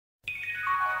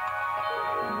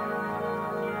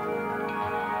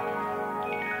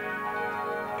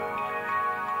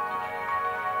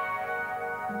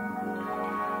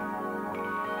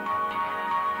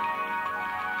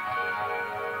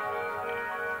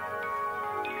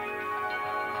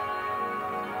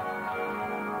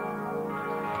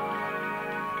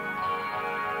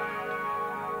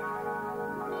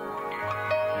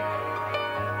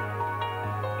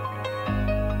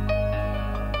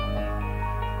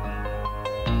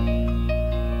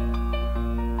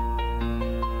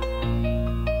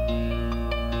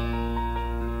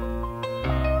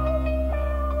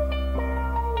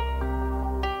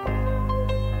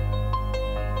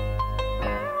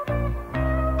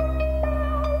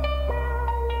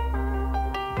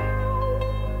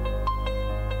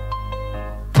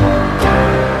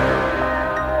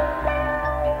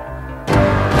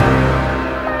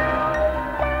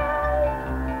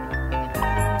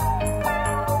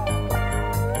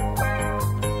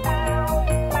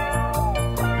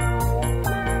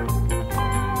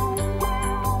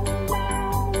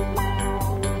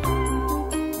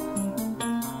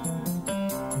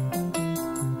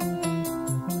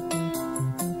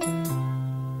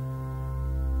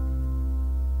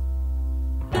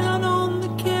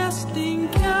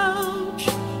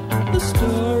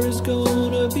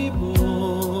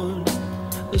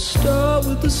star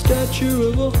with the stature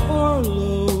of a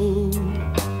Harlow,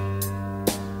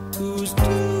 who's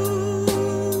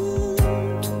doomed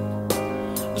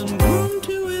and groomed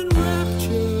to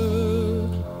enrapture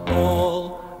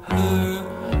all her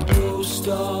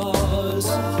co-stars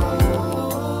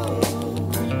and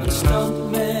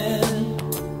stuntmen,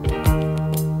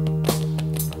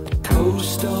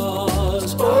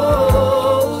 co-stars.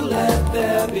 Oh, let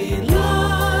there be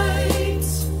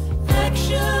lights,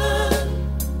 action,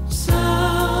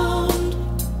 sound.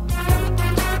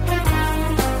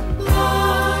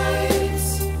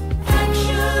 Lights,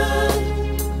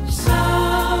 action,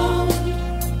 sound.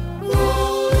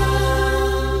 Roll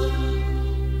out.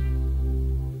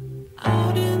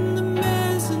 Out in the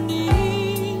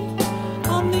mezzanine,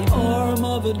 on the arm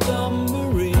of a dumb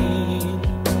marine,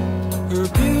 her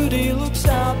beauty looks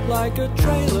out like a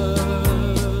trailer.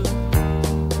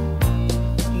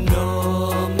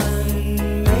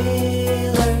 Norman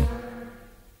Mailer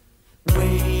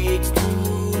waits to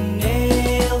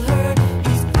nail her.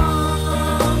 He's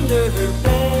under her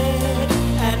bed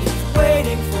and he's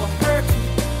waiting for her to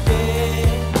bed.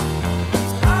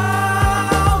 He's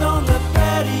out on the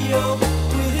patio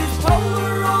with his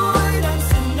Polaroid and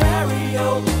scenario,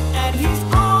 and he's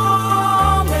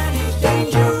armed and he's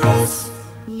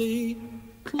dangerously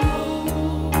close.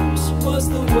 Was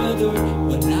the weather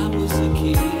when I was a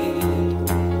kid?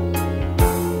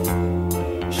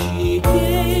 She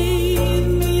gave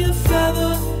me a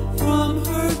feather from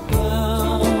her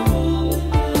gown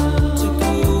to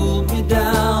cool me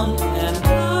down, and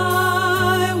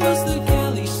I was the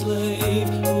galley slave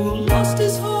who lost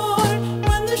his heart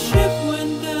when the ship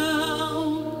went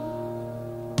down.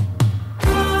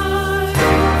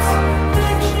 Lights,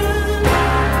 action,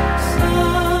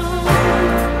 sound.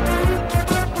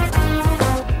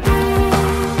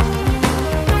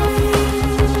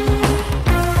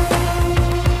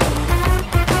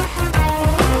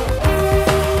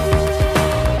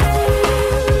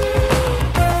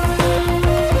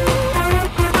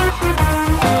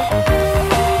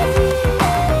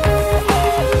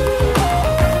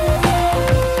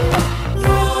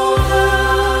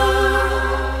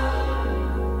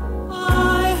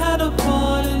 I had a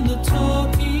part in the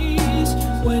talkies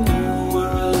when you were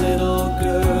a little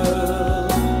girl.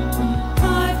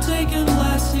 I've taken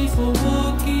Lassie for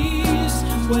walkies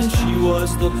when she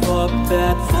was the pup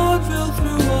that vaudeville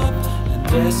threw up, and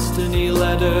destiny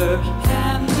led her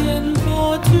hand in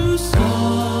for to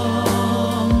song.